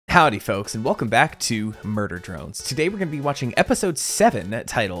Howdy folks, and welcome back to Murder Drones. Today we're going to be watching episode 7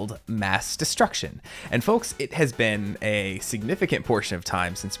 titled Mass Destruction. And folks, it has been a significant portion of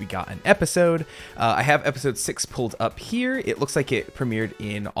time since we got an episode. I have episode 6 pulled up here. It looks like it premiered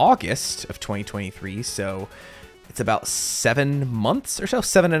in August of 2023, so it's about 7 months or so,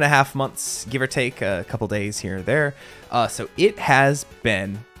 7.5 months, give or take a couple days here or there. So it has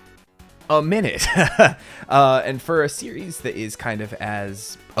been a minute. And for a series that is kind of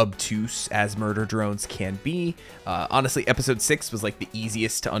as obtuse as Murder Drones can be, honestly, episode 6 was like the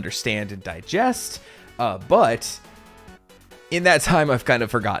easiest to understand and digest, but in that time I've kind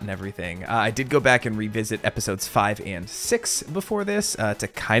of forgotten everything. I did go back and revisit episodes 5 and 6 before this to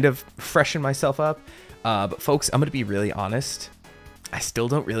kind of freshen myself up, but folks, I'm gonna be really honest, I still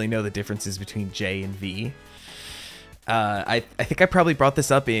don't really know the differences between J and V. I think I probably brought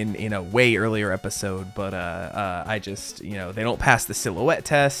this up in a way earlier episode, but I just, you know, they don't pass the silhouette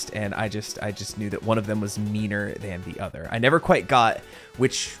test, and I just knew that one of them was meaner than the other. I never quite got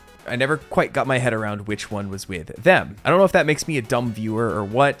my head around which one was with them. I don't know if that makes me a dumb viewer or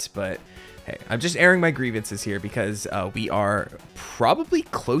what, but hey, I'm just airing my grievances here because we are probably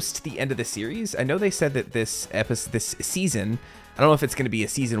close to the end of the series. I know they said that this season, I don't know if it's going to be a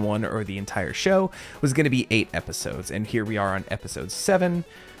season 1 or the entire show, was going to be 8 episodes, and here we are on episode 7.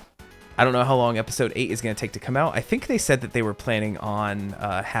 I don't know how long episode 8 is going to take to come out. I think they said that they were planning on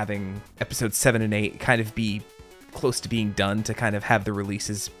having episodes 7 and 8 kind of be close to being done to kind of have the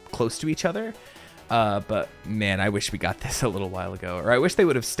releases close to each other. But man, I wish we got this a little while ago, or I wish they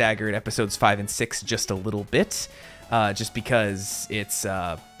would have staggered episodes 5 and 6 just a little bit, just because it's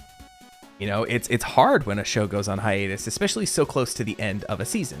you know, it's hard when a show goes on hiatus, especially so close to the end of a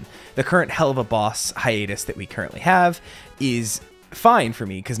season. The current Helluva Boss hiatus that we currently have is fine for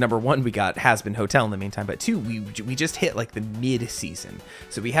me because number 1, we got Hazbin Hotel in the meantime, but 2, we just hit like the mid-season.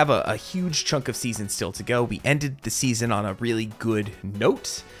 So we have a huge chunk of season still to go. We ended the season on a really good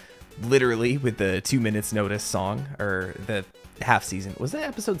note, literally with the 2 minutes notice song, or the half season. Was that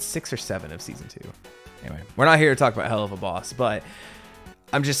episode 6 or 7 of season 2? Anyway, we're not here to talk about Helluva Boss, but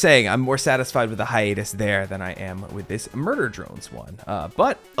I'm just saying I'm more satisfied with the hiatus there than I am with this Murder Drones one.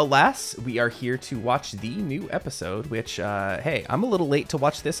 But alas, we are here to watch the new episode, which, hey, I'm a little late to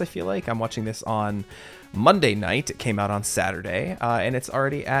watch this, I feel like. I'm watching this on Monday night. It came out on Saturday, and it's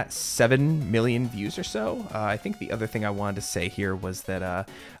already at 7 million views or so. I think the other thing I wanted to say here was that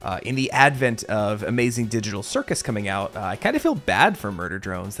in the advent of Amazing Digital Circus coming out, I kind of feel bad for Murder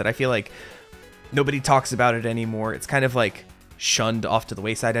Drones, that I feel like nobody talks about it anymore. It's kind of like shunned off to the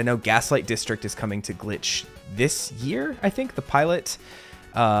wayside. I know Gaslight District is coming to Glitch this year, I think, the pilot.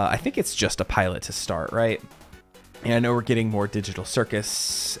 I think it's just a pilot to start, right? And I know we're getting more Digital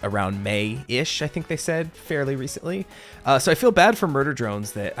Circus around May-ish, I think they said, fairly recently. So I feel bad for Murder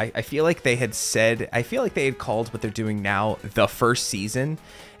Drones that I feel like they had said, I feel like they had called what they're doing now the first season.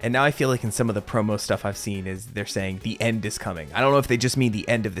 And now I feel like in some of the promo stuff I've seen is they're saying the end is coming. I don't know if they just mean the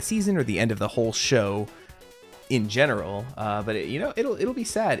end of the season or the end of the whole show in general, but you know, it'll be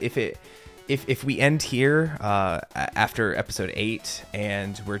sad if we end here after episode 8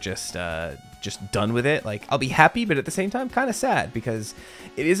 and we're just done with it. Like, I'll be happy, but at the same time kind of sad because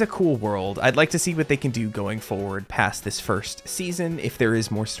it is a cool world. I'd like to see what they can do going forward past this first season if there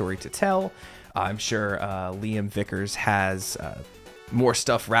is more story to tell. I'm sure Liam Vickers has more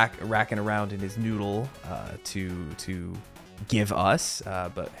stuff racking around in his noodle to give us,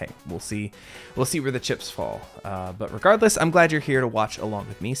 but hey, we'll see where the chips fall, but regardless, I'm glad you're here to watch along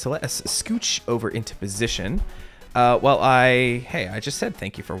with me, so let us scooch over into position while I just said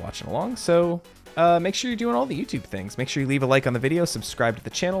thank you for watching along. So make sure you're doing all the YouTube things. Make sure you leave a like on the video, subscribe to the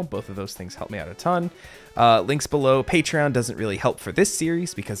channel. Both of those things help me out a ton. Links below. Patreon doesn't really help for this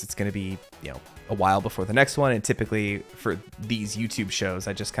series because it's going to be, you know, a while before the next one, and typically for these YouTube shows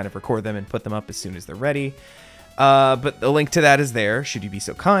I just kind of record them and put them up as soon as they're ready. But the link to that is there, should you be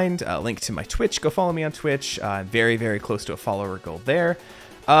so kind. Link to my Twitch, go follow me on Twitch. I'm very, very close to a follower goal there.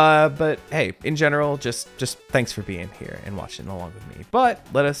 But hey, in general, just thanks for being here and watching along with me. But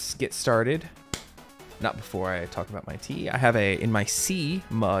let us get started. Not before I talk about my tea. I have in my C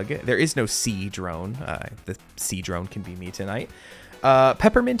mug, there is no C drone. The C drone can be me tonight.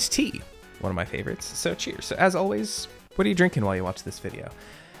 Peppermint tea, one of my favorites. So cheers. So as always, what are you drinking while you watch this video?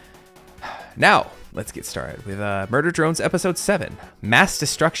 Now, let's get started with Murder Drones Episode 7, Mass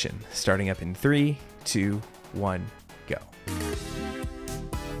Destruction, starting up in 3, 2, 1, go. I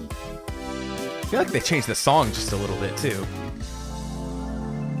feel like they changed the song just a little bit, too.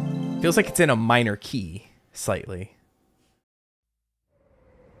 Feels like it's in a minor key, slightly.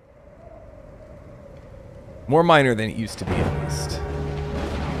 More minor than it used to be, at least.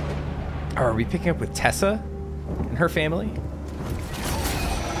 Are we picking up with Tessa and her family?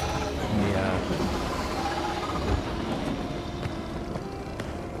 Yeah.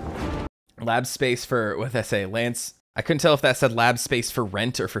 Lab space for, what did I say, Lance? I couldn't tell if that said lab space for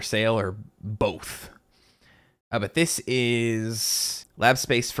rent or for sale or both. But this is lab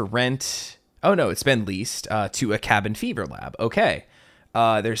space for rent. Oh no, it's been leased to a cabin fever lab. Okay.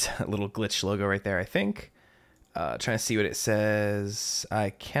 There's a little glitch logo right there, I think. Trying to see what it says.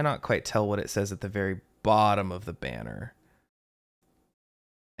 I cannot quite tell what it says at the very bottom of the banner.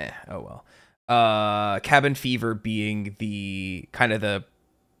 Oh well. Cabin fever being the kind of the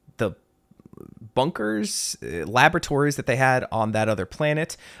bunkers, laboratories that they had on that other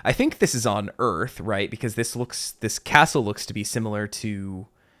planet. I think this is on Earth, right? Because this castle looks to be similar to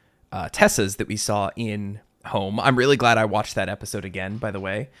Tessa's that we saw in Home. I'm really glad I watched that episode again, by the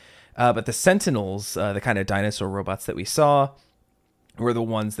way. But the Sentinels, the kind of dinosaur robots that we saw, were the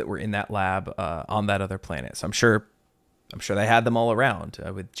ones that were in that lab on that other planet. So I'm sure they had them all around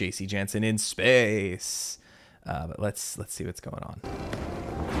with J.C. Jansen in space. But let's see what's going on.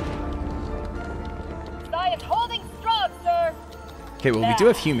 Science holding strong, sir. Okay, well, we do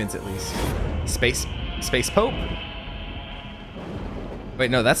have humans at least. Space Pope? Wait,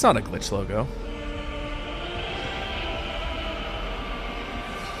 no, that's not a glitch logo.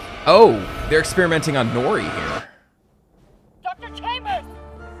 Oh, they're experimenting on Nori here. Dr. Chambers!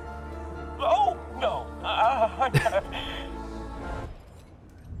 Oh, no.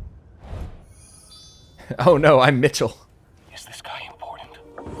 Oh no, I'm Mitchell. Is this guy important?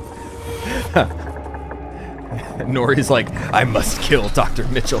 Nori's like, I must kill Dr.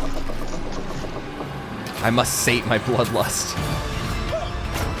 Mitchell. I must sate my bloodlust.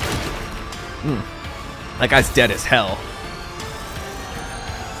 That guy's dead as hell.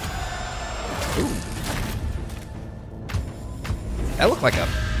 Ooh. That looked like a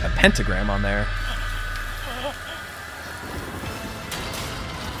pentagram on there.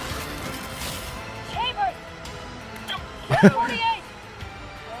 Chambers! 48!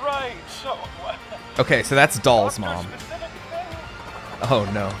 Right, so... Okay, so that's Doll's mom. Oh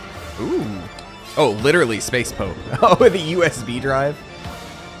no. Ooh. Oh, literally Space Pope. Oh, with a USB drive.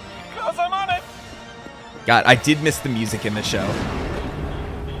 Because I'm on it! God, I did miss the music in the show.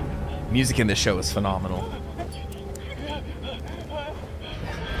 Music in the show is phenomenal.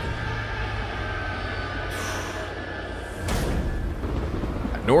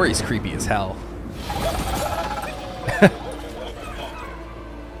 Nori's creepy as hell.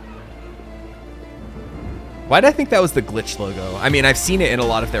 Why did I think that was the glitch logo? I mean, I've seen it in a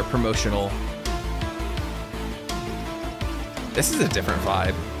lot of their promotional... This is a different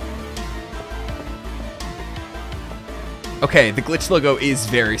vibe. Okay, the glitch logo is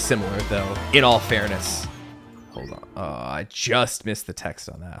very similar, though, in all fairness. Hold on. I just missed the text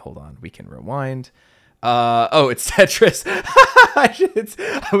on that. Hold on. We can rewind. Oh, it's Tetris.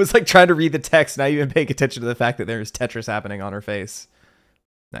 I was like trying to read the text, not even paying attention to the fact that there's Tetris happening on her face.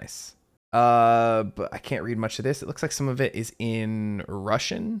 Nice. But I can't read much of this. It looks like some of it is in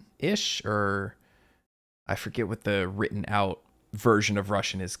Russian-ish, or I forget what the written out version of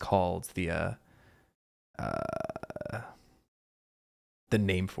Russian is called. The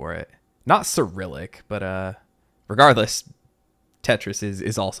name for it. Not Cyrillic, but regardless, Tetris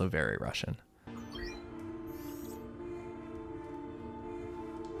is also very Russian.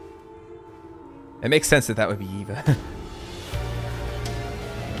 It makes sense that would be Eva.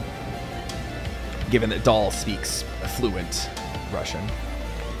 Given that Doll speaks fluent Russian.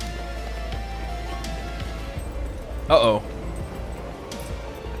 Uh-oh.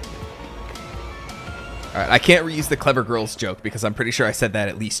 Alright, I can't reuse the clever girls joke because I'm pretty sure I said that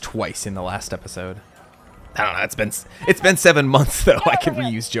at least twice in the last episode. I don't know, it's been 7 months though. I can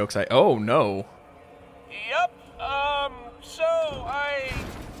reuse jokes. Oh no. Yep, so I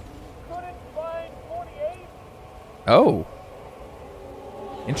couldn't find 48. Oh.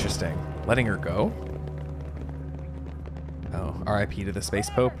 Interesting. Letting her go? Oh, RIP to the Space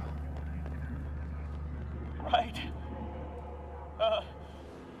Pope. Right.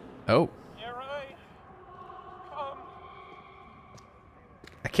 Oh. You're right.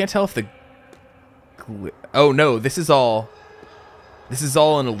 I can't tell if the... Oh no, this is all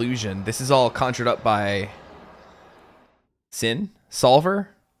an illusion. This is all conjured up by... Sin? Solver?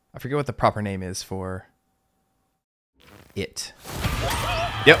 I forget what the proper name is for... it.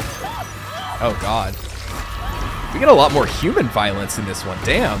 Yep. Oh god. We get a lot more human violence in this one.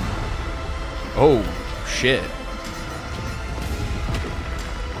 Damn. Oh, shit.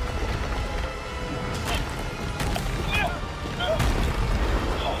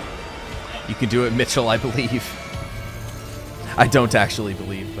 You can do it, Mitchell, I believe. I don't actually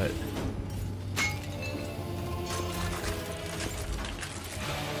believe, but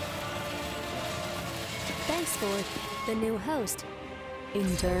Wexford, the new host.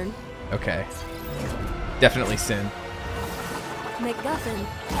 Intern. Okay. Definitely Sin. MacGuffin.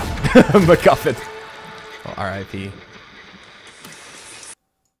 MacGuffin. Well, R.I.P.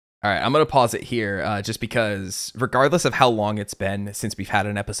 All right, I'm going to pause it here just because regardless of how long it's been since we've had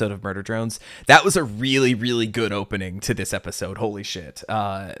an episode of Murder Drones, that was a really, really good opening to this episode. Holy shit.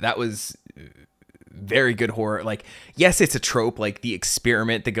 That was very good horror. Like, yes, it's a trope, like the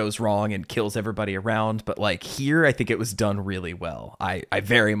experiment that goes wrong and kills everybody around. But like here, I think it was done really well. I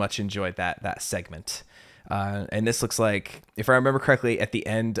very much enjoyed that segment. And this looks like, if I remember correctly, at the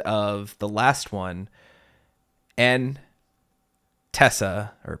end of the last one, and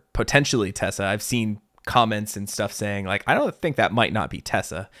Tessa, or potentially Tessa, I've seen comments and stuff saying like, I don't think that might not be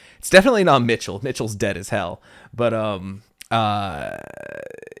Tessa. It's definitely not Mitchell. Mitchell's dead as hell. But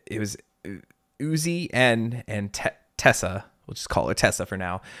it was Uzi and Tessa. We'll just call her Tessa for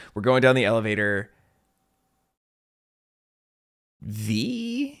now. We're going down the elevator.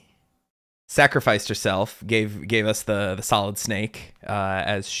 V sacrificed herself, gave us the solid snake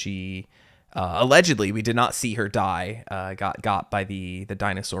as she. Allegedly, we did not see her die, got by the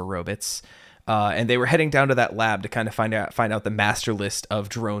dinosaur robots. And they were heading down to that lab to kind of find out the master list of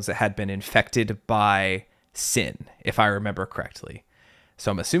drones that had been infected by Sin, if I remember correctly.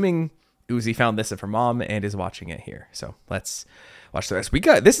 So I'm assuming Uzi found this of her mom and is watching it here. So let's watch the rest.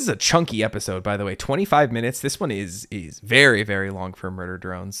 This is a chunky episode, by the way, 25 minutes. This one is very, very long for Murder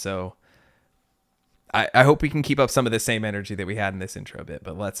Drones. So I hope we can keep up some of the same energy that we had in this intro bit,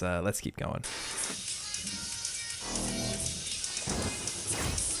 but let's keep going.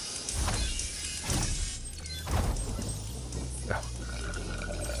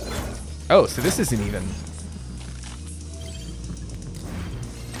 Oh, so this isn't even.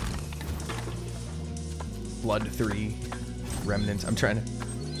 Blood 3 Remnant. I'm trying to.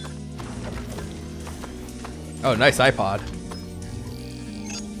 Oh, nice iPod.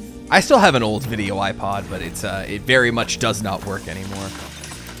 I still have an old video iPod, but it very much does not work anymore.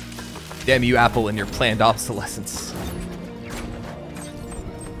 Damn you, Apple, and your planned obsolescence.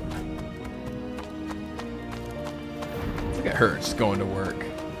 Look at her just going to work.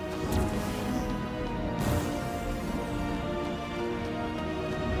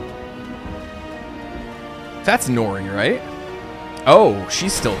 That's Nori, right? Oh,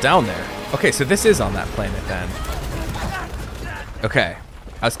 she's still down there. Okay, so this is on that planet then. Okay.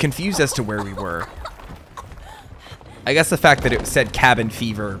 I was confused as to where we were. I guess the fact that it said Cabin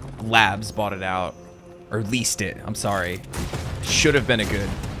Fever Labs bought it out, or leased it, I'm sorry, should have been a good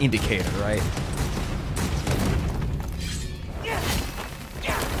indicator, right?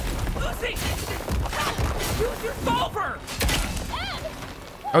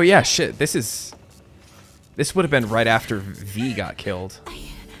 Oh yeah, shit, this would have been right after V got killed. I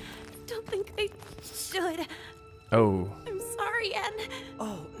don't think I should. Oh. I'm sorry, Ann.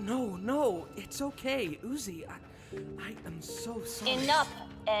 Oh, no, it's okay, Uzi. I am so sorry. Enough,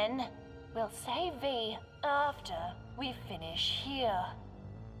 N. We'll save V after we finish here.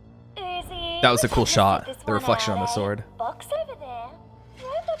 Easy. That was a cool let's shot, get this the one reflection out, on the eh? sword. Fox over there.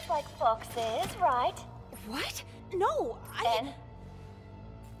 Robots like foxes, right? What? No, I... N.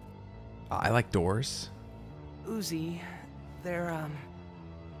 I like doors. Uzi, there,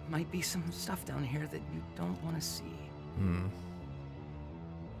 might be some stuff down here that you don't want to see. Hmm.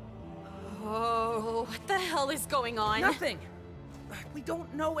 Oh, what the hell is going on? Nothing! We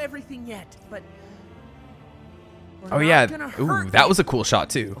don't know everything yet, but... Oh yeah, ooh, that was a cool shot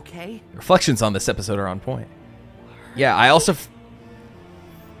too. Okay? The reflections on this episode are on point. Yeah, I also...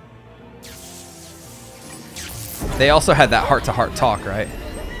 They also had that heart-to-heart talk, right?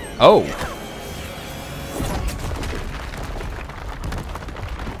 Oh!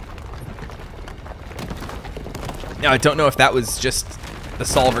 Now, I don't know if that was just the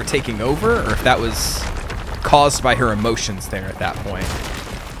solver taking over, or if that was caused by her emotions there at that point.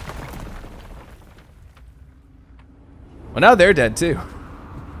 Well, now they're dead, too.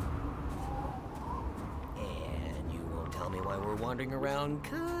 And you won't tell me why we're wandering around,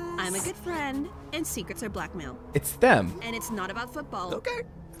 'cause... I'm a good friend, and secrets are blackmail. It's them. And it's not about football. Okay.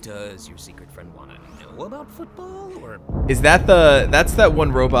 Does your secret friend want to know about football, or... Is that that's that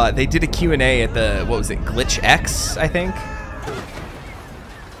one robot? They did a Q&A at the, what was it, Glitch X, I think?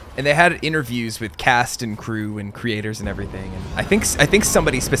 And they had interviews with cast and crew and creators and everything. And I think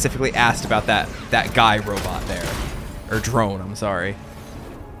somebody specifically asked about that guy robot there. Or drone, I'm sorry.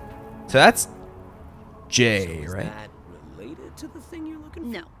 So that's Jay, So is right? that related to the thing you're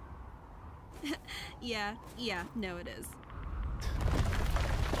looking for? No. yeah, no it is.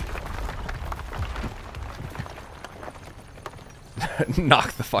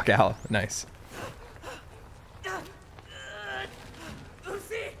 Knock the fuck out. Nice.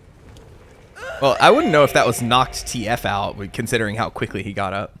 Well, I wouldn't know if that was knocked TF out, considering how quickly he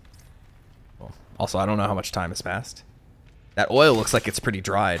got up. Well, also, I don't know how much time has passed. That oil looks like it's pretty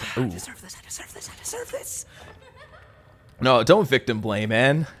dried. Ooh. I deserve this, I deserve this, I deserve this. No, don't victim blame,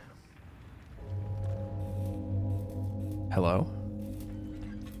 man. Hello?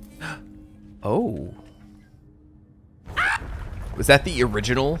 Oh. Was that the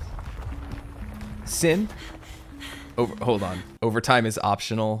original sin? Hold on. Overtime is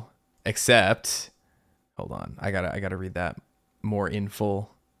optional, except... Hold on. I gotta read that more in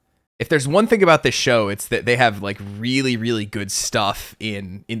full. If there's one thing about this show, it's that they have like really, really good stuff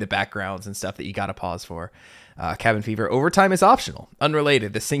in the backgrounds and stuff that you gotta pause for. Cabin Fever. Overtime is optional.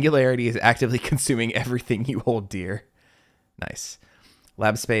 Unrelated. The singularity is actively consuming everything you hold dear. Nice.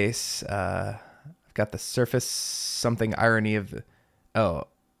 Lab space. I've got the surface something irony of the... Oh,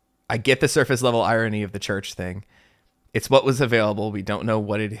 I get the surface level irony of the church thing. It's what was available. We don't know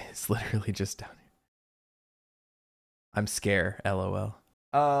what it is. Literally just down here. I'm scared. LOL.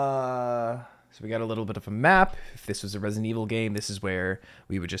 So we got a little bit of a map. If this was a Resident Evil game, this is where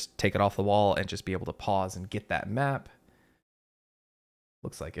we would just take it off the wall and just be able to pause and get that map.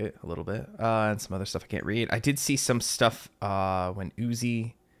 Looks like it a little bit. And some other stuff I can't read. I did see some stuff when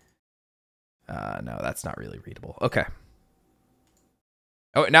Uzi... no, that's not really readable. Okay.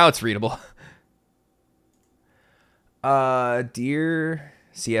 Oh, now it's readable. Dear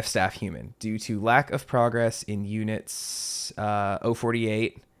CF staff human, due to lack of progress in units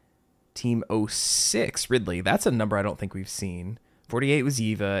 048, team 06, Ridley, that's a number I don't think we've seen. 48 was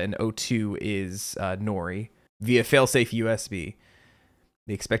Eva, and 02 is Nori, via failsafe USB.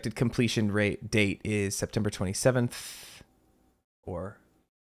 The expected completion date is September 27th, or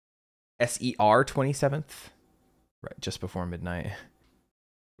SER 27th, right, just before midnight.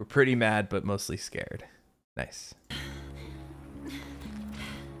 We're pretty mad, but mostly scared. Nice.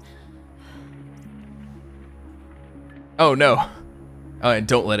 Oh, no. Oh, and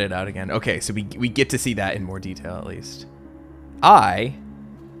don't let it out again. Okay, so we get to see that in more detail, at least. I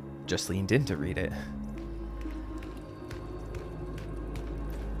just leaned in to read it.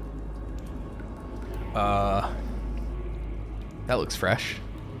 That looks fresh.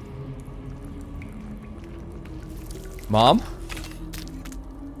 Mom?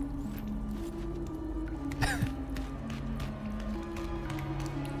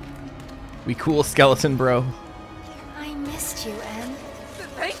 We cool, skeleton bro. I missed you, Em.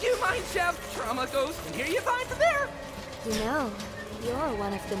 Thank you, Mind Chef. Trauma goes from here, you find from there. You know, you're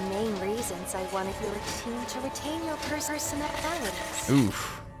one of the main reasons I wanted your team to retain your personalities.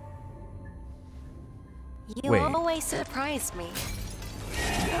 Oof. You Wait. always surprised me.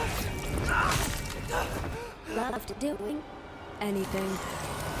 Loved doing anything.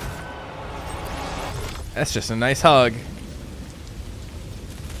 That's just a nice hug.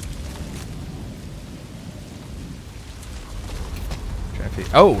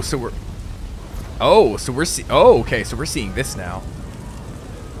 Oh, so we're... Oh, so we're oh, okay, so we're seeing this now.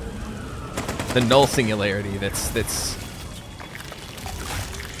 The null singularity that's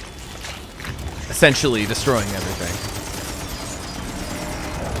essentially destroying everything.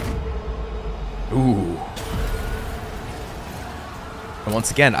 Ooh. And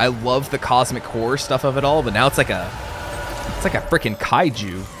once again, I love the cosmic horror stuff of it all, but now it's like a freaking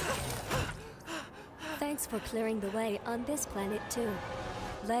kaiju. Thanks for clearing the way on this planet too.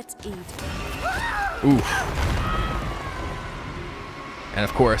 Let's eat. Oof. And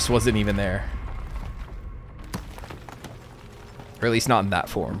of course, wasn't even there. Or at least not in that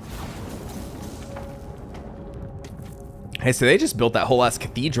form. Hey, so they just built that whole ass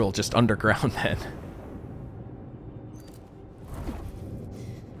cathedral just underground then.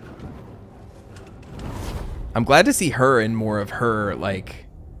 I'm glad to see her in more of her, like,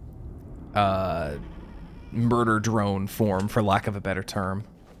 murder drone form, for lack of a better term.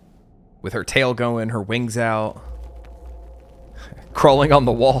 With her tail going, her wings out, crawling on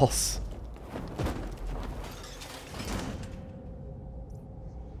the walls.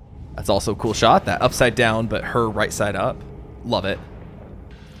 That's also a cool shot, that upside down, but her right side up. Love it.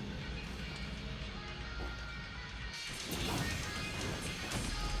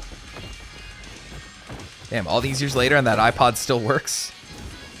 Damn, all these years later and that iPod still works.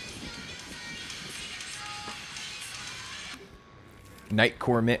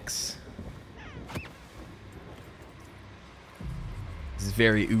 Nightcore mix. This is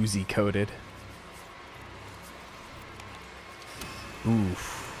very Uzi coated.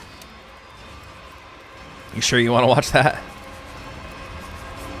 Oof. You sure you want to watch that?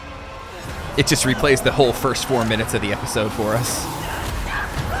 It just replays the whole first 4 minutes of the episode for us.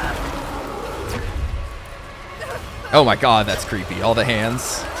 Oh my god, that's creepy. All the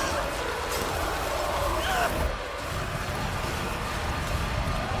hands.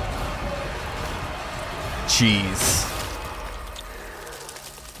 jeez.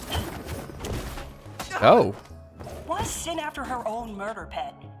 Oh. Was Sin after her own murder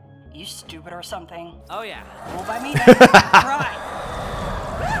pet? You stupid or something? Oh yeah. Roll by me then. Try.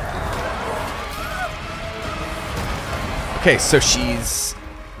 Okay, so she's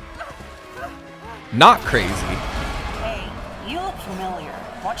not crazy. Hey, you look familiar.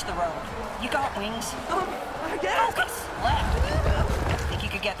 Watch the road. You got wings? Focus. Left. Think you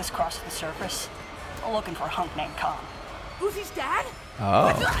could get this across to the surface? I'm looking for a hunk named Khan. Uzi's dad?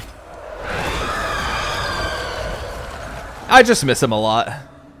 Oh. I just miss him a lot.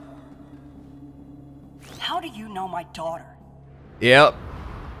 How do you know my daughter? Yep.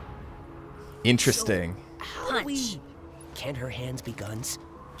 Interesting. Punch. Can't her hands be guns?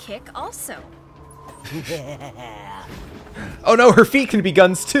 Kick also. Oh no, her feet can be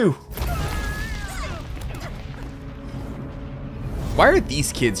guns too. Why are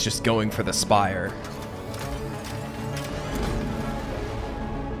these kids just going for the spire?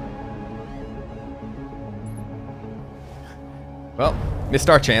 Well, missed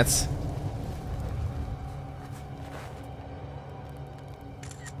our chance.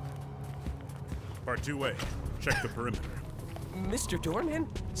 Part 2A. Check the perimeter. Mr. Doorman,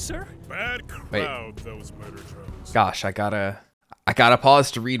 sir? Bad crowd, those murder drones. Gosh, I gotta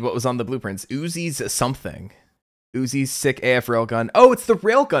pause to read what was on the blueprints. Uzi's something. Uzi's sick AF railgun. Oh, it's the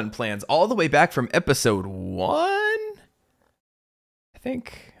railgun plans all the way back from episode 1.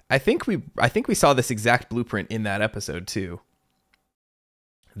 I think we saw this exact blueprint in that episode too.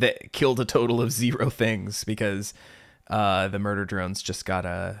 That killed a total of 0 things because the murder drones just got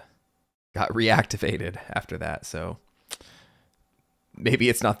reactivated after that. So maybe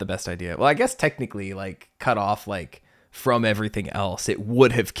it's not the best idea. Well, I guess technically, like, cut off like from everything else, it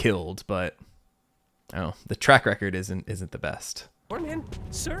would have killed, but oh, the track record isn't the best. Doorman,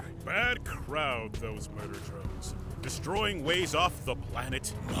 sir? Bad crowd, those murder drones. Destroying ways off the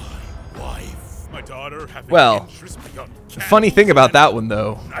planet. My wife. My daughter having Well, interest beyond funny thing about that one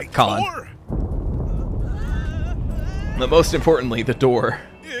though, Night Khan. door. But most importantly, the door.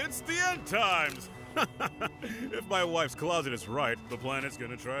 It's the end times. If my wife's closet is right, the planet's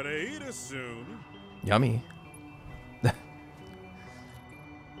gonna try to eat us soon. Yummy.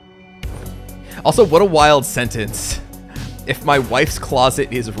 Also, what a wild sentence. If my wife's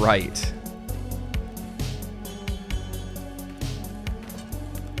closet is right.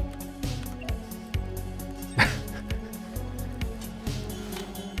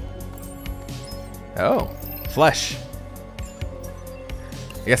 Oh, flesh.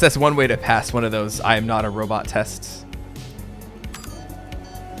 I guess that's one way to pass one of those I am not a robot tests.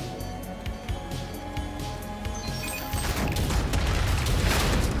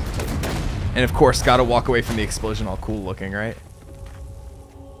 And of course, gotta walk away from the explosion all cool looking, right?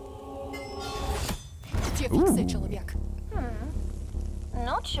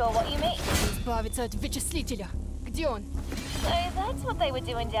 Not sure what you mean. Избавиться от вычислителя. Где он? So that's what they were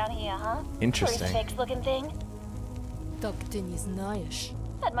doing down here, huh? Interesting. Crucifix-looking thing. Так ты не знаешь.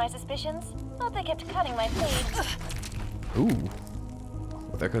 Had my suspicions. Thought they kept cutting my feed. Ooh.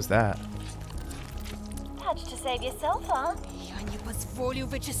 Well, there goes that. Had to save yourself, huh? Я не позволю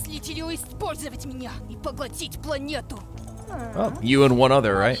вычислителю использовать меня и поглотить планету. Well, you and one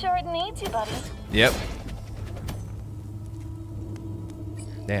other, right? Sure it needs you, buddy. Yep.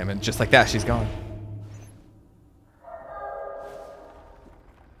 Damn, and just like that, she's gone.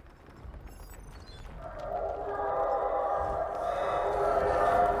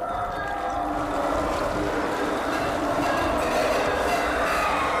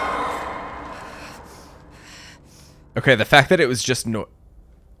 Okay, the fact that it was just no...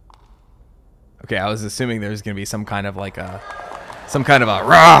 Okay, I was assuming there was going to be some kind of like a... Some kind of a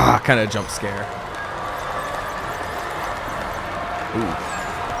rah kind of jump scare. Ooh.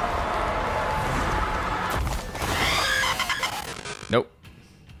 Nope.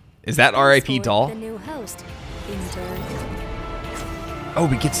 Is that R.I.P. doll? The new host. Intern. Oh,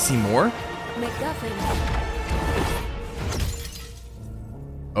 we get to see more? MacGuffin.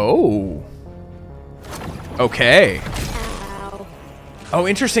 Oh. Okay. Ow. Oh,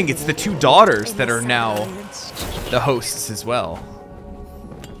 interesting. It's the 2 daughters that are now the hosts as well.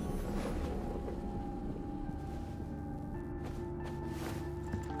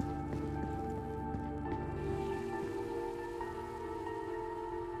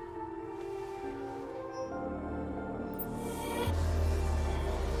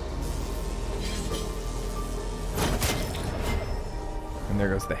 And there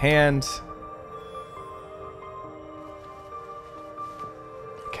goes the hand.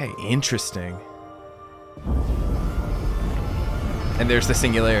 Okay, interesting. And there's the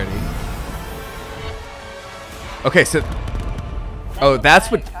singularity. Okay, so... Oh, that's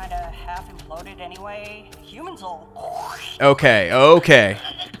what... Kinda half imploded anyway. Humans will... Okay, okay.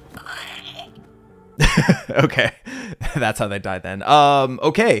 Okay. That's how they died then.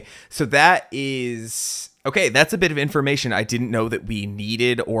 Okay. So that is... Okay, that's a bit of information I didn't know that we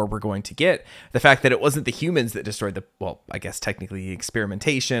needed or were going to get. The fact that it wasn't the humans that destroyed the... Well, I guess technically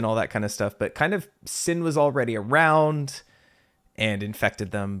experimentation, all that kind of stuff. But kind of sin was already around and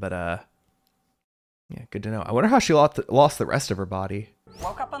infected them. But, yeah, good to know. I wonder how she lost the rest of her body.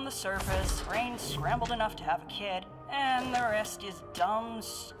 Woke up on the surface, brain scrambled enough to have a kid, and the rest is dumb,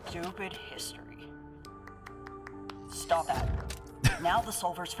 stupid history. Stop that. Now the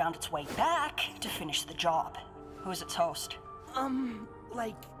Solver's found its way back to finish the job. Who's its host?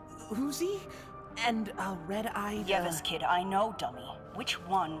 Like Uzi and red-eyed. Yeah, this kid, I know, dummy. Which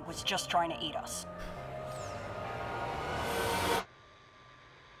one was just trying to eat us?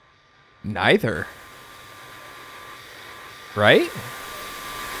 Neither. Right?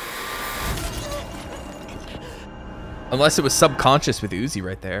 Unless it was subconscious with Uzi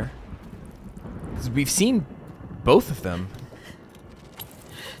right there. Because we've seen both of them.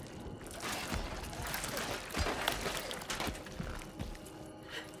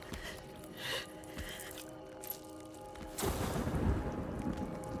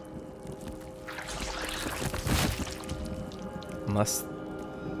 Unless...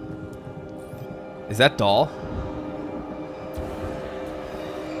 Is that Doll?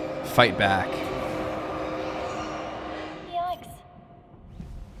 Fight back. Yikes.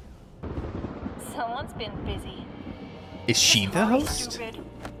 Someone's been busy. Is she the host? Stupid.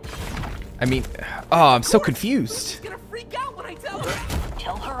 I mean, oh, I'm so confused. She's gonna freak out when I tell her.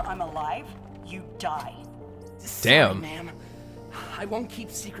 Tell her I'm alive, you die. Damn. Sorry, ma'am. I won't keep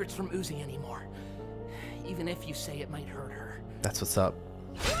secrets from Uzi anymore. Even if you say it might hurt her. That's what's up.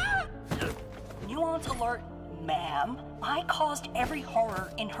 Nuance alert, ma'am. I caused every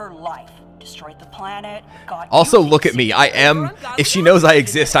horror in her life. Destroyed the planet, got... Also, look at me. I am... If she knows I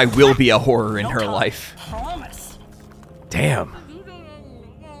exist, I will be a horror in her life. Promise. Damn.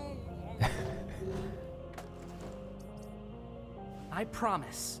 I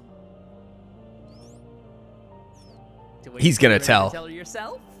promise. He's gonna tell. Tell her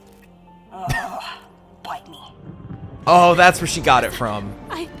yourself? Bite me. Oh, that's where she got it from.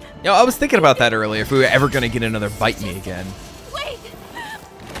 I was thinking about that earlier, if we were ever gonna get another Bite Me again. Wait!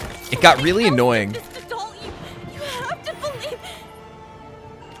 It got really annoying. You have to believe...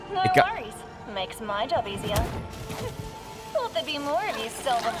 No It got- worries. Makes my job easier. Thought there'd be more of you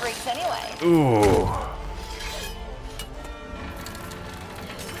silver freaks anyway. Ooh.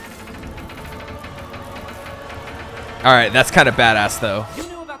 Alright, that's kind of badass, though. You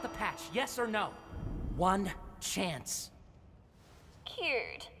knew about the patch, yes or no? One chance.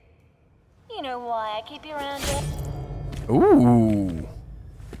 Cute. You know why I keep you around here? Ooh.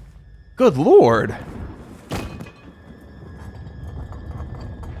 Good lord.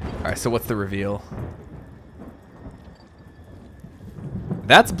 Alright, so what's the reveal?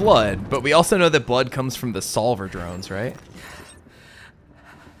 That's blood, but we also know that blood comes from the Solver drones, right?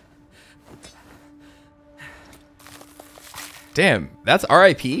 Damn, that's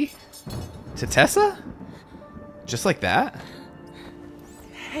RIP? To Tessa? Just like that?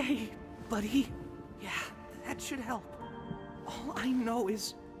 Hey, buddy. Yeah, that should help. All I know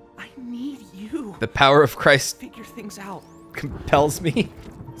is I need you. The power of Christ Figure things out compels me.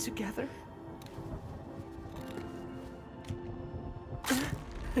 together.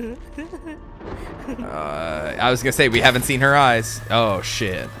 I was gonna say, we haven't seen her eyes. Oh,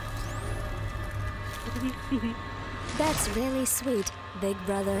 shit. That's really sweet, big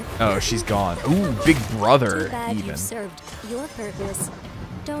brother. Oh, she's gone. Ooh, big brother, Too bad even. you've served your purpose.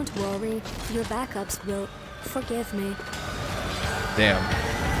 Don't worry, your backups will forgive me. Damn.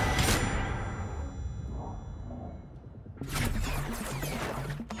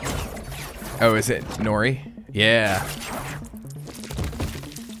 Oh, is it Nori? Yeah.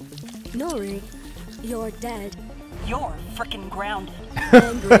 Nori, you're dead. You're frickin' grounded.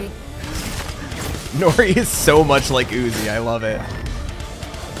 Angry. Nori is so much like Uzi. I love it.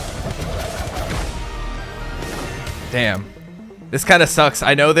 Damn. This kind of sucks.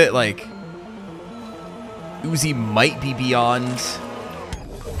 I know that, like, Uzi might be beyond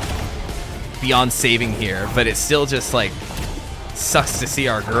saving here, but it still just, like, sucks to see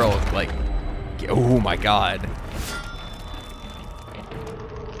our girl, like, oh my god.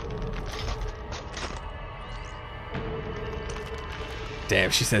 Damn,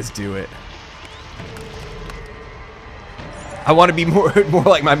 she says do it. I want to be more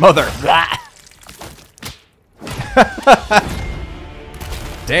like my mother.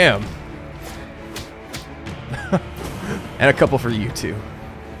 Damn. And a couple for you too.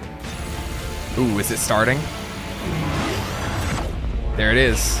 Ooh, is it starting? There it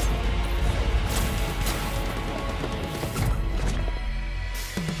is.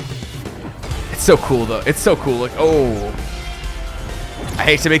 It's so cool though. It's so cool. Like, oh. I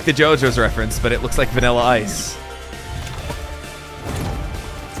hate to make the JoJo's reference, but it looks like Vanilla Ice.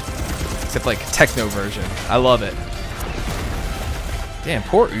 Except like techno version. I love it. Damn,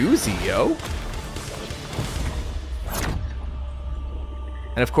 poor Uzi, yo.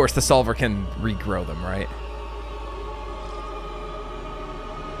 And of course the solver can regrow them, right?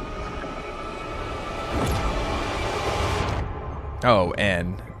 Oh,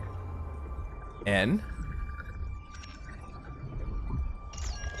 N. N?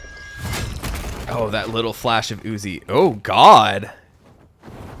 Oh, that little flash of Uzi. Oh, God.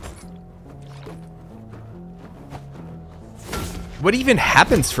 What even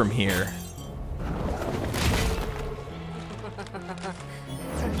happens from here?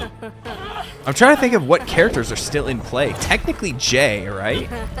 I'm trying to think of what characters are still in play. Technically Jay, right?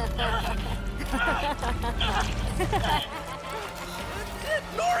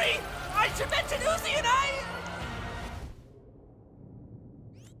 Nori! I should mention Uzi and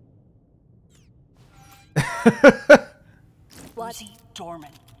Uzi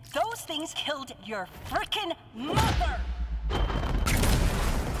Dorman. Those things killed your frickin' mother!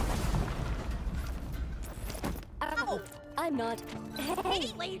 Oh, I'm not.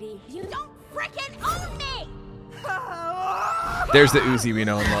 Hey, lady, you don't frickin' own me! There's the Uzi we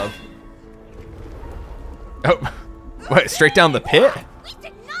know and love. Oh, what? Straight down the pit? We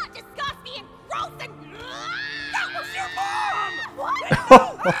did not discuss being gross and. That was your mom! What?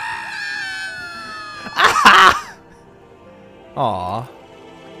 Aw.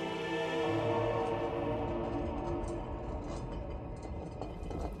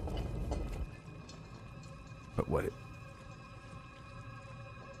 But what?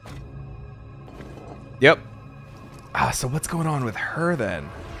 Yep. Ah, so what's going on with her then?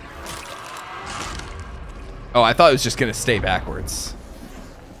 Oh, I thought it was just gonna stay backwards.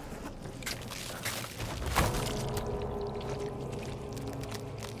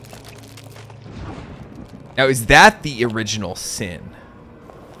 Now, is that the original sin?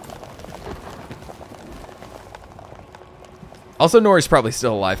 Also, Nori's probably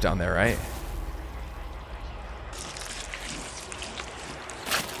still alive down there, right?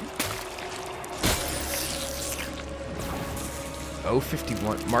 Oh,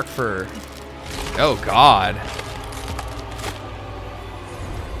 51. Mark for... Oh, God.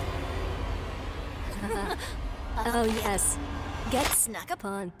 Oh, yes. Get snuck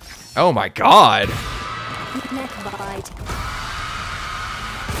upon. Oh, my God. Neck bite.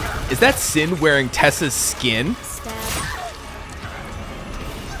 Is that Sin wearing Tessa's skin? Stab.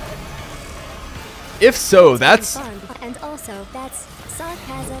 If so, that's Fun. And also, that's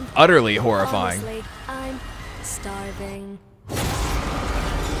sarcasm. utterly horrifying. Honestly, I'm starving.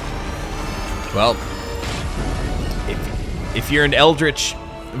 Well, if you're an eldritch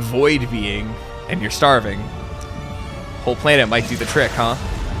void being and you're starving, whole planet might do the trick, huh?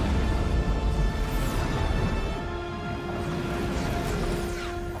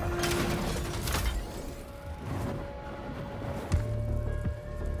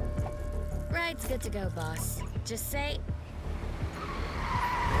 Ride's good to go, boss. Just say...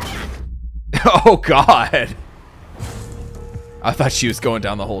 Oh, God. I thought she was going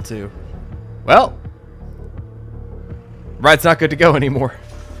down the hole, too. Well, ride's not good to go anymore.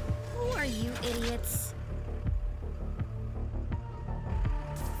 Who are you idiots?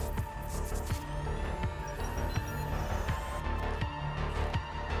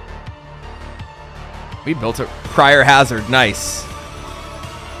 We built a prior hazard. Nice.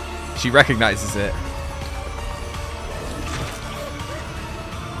 She recognizes it.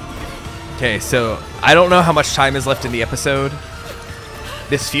 Okay, so I don't know how much time is left in the episode.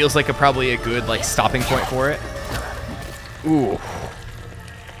 This feels like probably a good like stopping point for it. Ooh.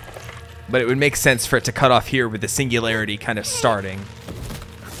 But it would make sense for it to cut off here with the singularity kind of starting.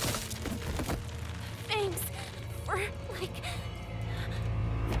 Thanks for, like...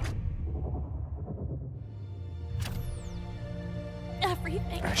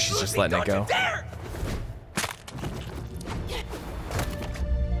 everything. She's just letting it go.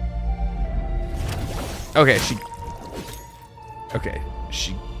 Okay,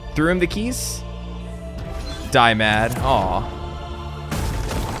 she threw him the keys. Die mad. Aw.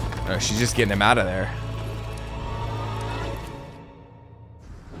 Oh, she's just getting him out of there.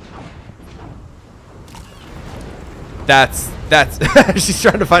 That's she's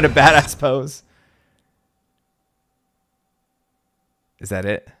trying to find a badass pose. Is that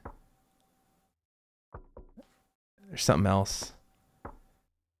it? There's something else.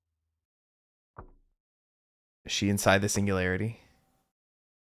 Is she inside the singularity?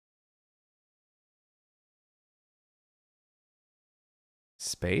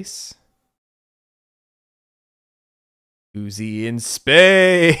 Space? Uzi in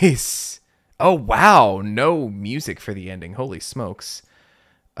space! Oh, wow. No music for the ending. Holy smokes.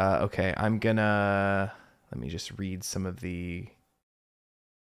 Okay, I'm gonna... Let me just read some of the...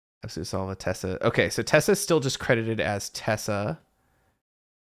 Absolute Tessa. Okay, so Tessa's still just credited as Tessa.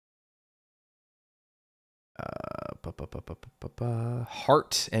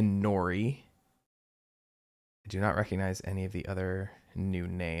 Hart and Nori. I do not recognize any of the other new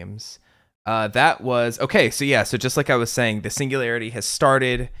names. That was... Okay, so yeah, so just like I was saying, the singularity has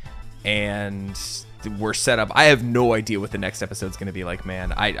started and we're set up. I have no idea what the next episode's going to be like,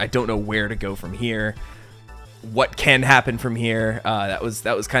 man. I don't know where to go from here. What can happen from here? That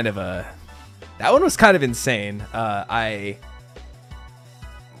was kind of a... That one was kind of insane. I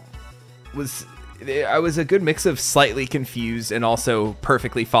was a good mix of slightly confused and also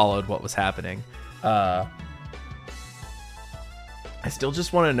perfectly followed what was happening. I still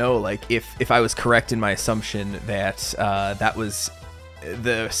just want to know, like, if I was correct in my assumption that that was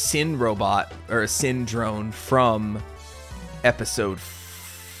the Sin robot or Sin drone from episode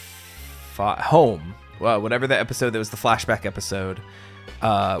 5, Home. Well, whatever the episode that was the flashback episode,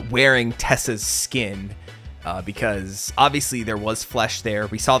 wearing Tessa's skin, because obviously there was flesh there.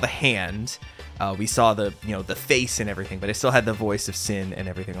 We saw the hand, we saw the the face and everything, but it still had the voice of Sin and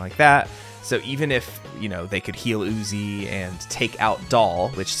everything like that. So even if they could heal Uzi and take out Doll,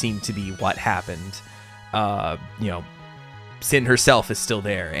 which seemed to be what happened, Sin herself is still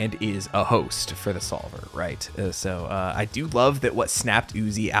there and is a host for the solver, right? So I do love that what snapped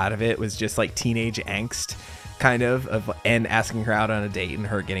Uzi out of it was just like teenage angst, kind of and asking her out on a date and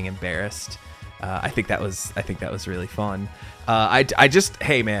her getting embarrassed. I think that was really fun. I just,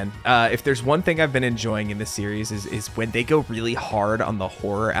 hey man, if there's one thing I've been enjoying in this series is when they go really hard on the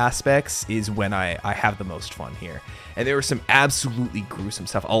horror aspects is when I have the most fun here. And there was some absolutely gruesome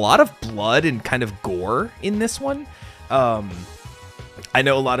stuff, a lot of blood and kind of gore in this one. I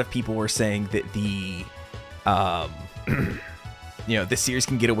know a lot of people were saying that the series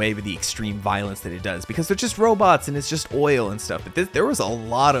can get away with the extreme violence that it does because they're just robots and it's just oil and stuff. But there was a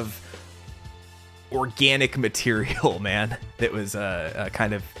lot of organic material, man, that was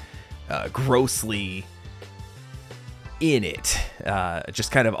kind of grossly in it,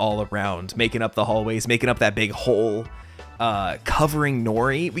 just kind of all around, making up the hallways, making up that big hole. Covering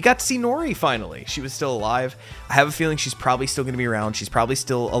Nori. We got to see Nori finally. She was still alive. I have a feeling she's probably still going to be around. She's probably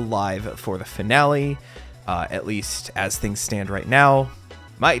still alive for the finale, at least as things stand right now.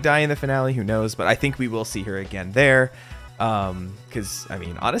 Might die in the finale, who knows, but I think we will see her again there. Because, I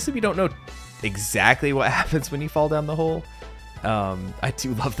mean, honestly, we don't know exactly what happens when you fall down the hole. I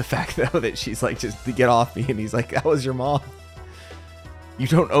do love the fact, though, that she's like, just to get off me, and he's like, that was your mom. You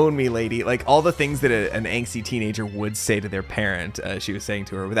don't own me, lady. Like, all the things that an angsty teenager would say to their parent, she was saying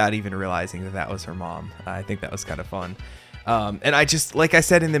to her without even realizing that that was her mom. I think that was kind of fun. And I just, like I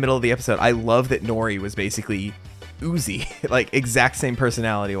said in the middle of the episode, I love that Nori was basically Uzi, like exact same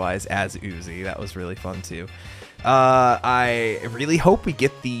personality-wise as Uzi. That was really fun, too. I really hope we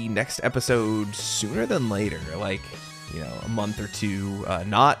get the next episode sooner than later, like, a month or two,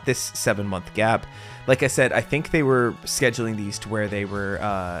 not this 7-month gap. Like I said, I think they were scheduling these to where they were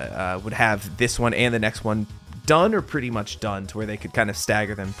would have this one and the next one done or pretty much done, to where they could kind of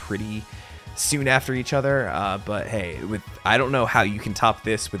stagger them pretty soon after each other. But hey, I don't know how you can top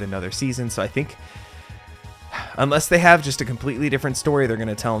this with another season. So I think unless they have just a completely different story they're going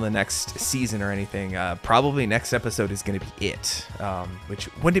to tell in the next season or anything, probably next episode is going to be it. Which,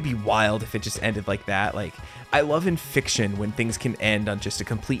 wouldn't it be wild if it just ended like that? Like, I love in fiction when things can end on just a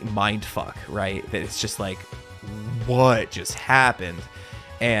complete mind fuck, right? That it's just like, what just happened?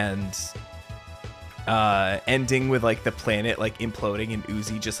 And ending with like the planet like imploding and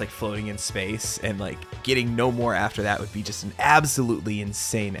Uzi just like floating in space and like getting no more after that would be just an absolutely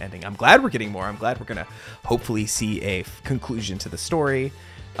insane ending. I'm glad we're getting more. I'm glad we're gonna hopefully see a conclusion to the story.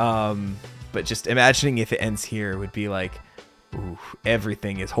 But just imagining if it ends here would be like, ooh,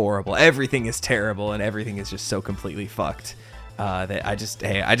 everything is horrible, everything is terrible, and everything is just so completely fucked. That I just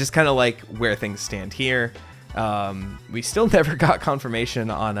kind of like where things stand here. We still never got confirmation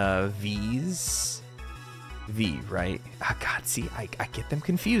on V, right? Oh, God, see, I get them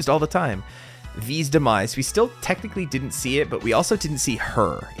confused all the time. V's demise. We still technically didn't see it, but we also didn't see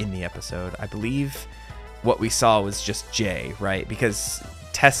her in the episode. I believe what we saw was just Jay, right? Because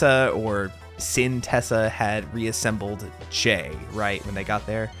Tessa or Sin Tessa had reassembled Jay, right, when they got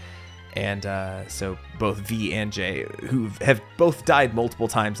there. And so both V and J, who have both died multiple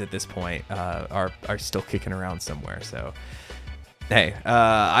times at this point, are still kicking around somewhere. So, hey,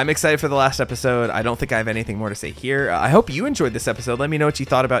 I'm excited for the last episode. I don't think I have anything more to say here. I hope you enjoyed this episode. Let me know what you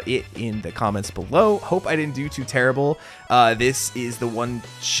thought about it in the comments below. Hope I didn't do too terrible. This is the one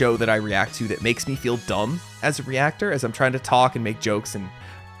show that I react to that makes me feel dumb as a reactor, as I'm trying to talk and make jokes and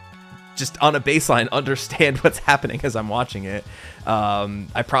just on a baseline understand what's happening as I'm watching it.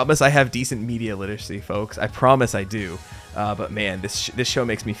 I promise I have decent media literacy, folks. I promise I do. But man, this show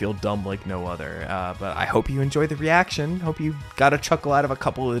makes me feel dumb like no other. But I hope you enjoyed the reaction. Hope you got a chuckle out of a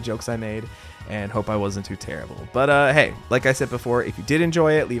couple of the jokes I made, and hope I wasn't too terrible. But hey, like I said before, if you did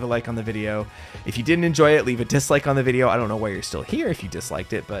enjoy it, leave a like on the video. If you didn't enjoy it, leave a dislike on the video. I don't know why you're still here if you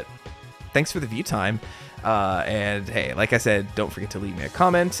disliked it, but thanks for the view time. And hey, like I said, don't forget to leave me a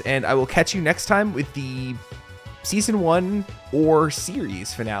comment, and I will catch you next time with the season 1 or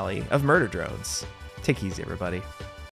series finale of Murder Drones. Take it easy, everybody.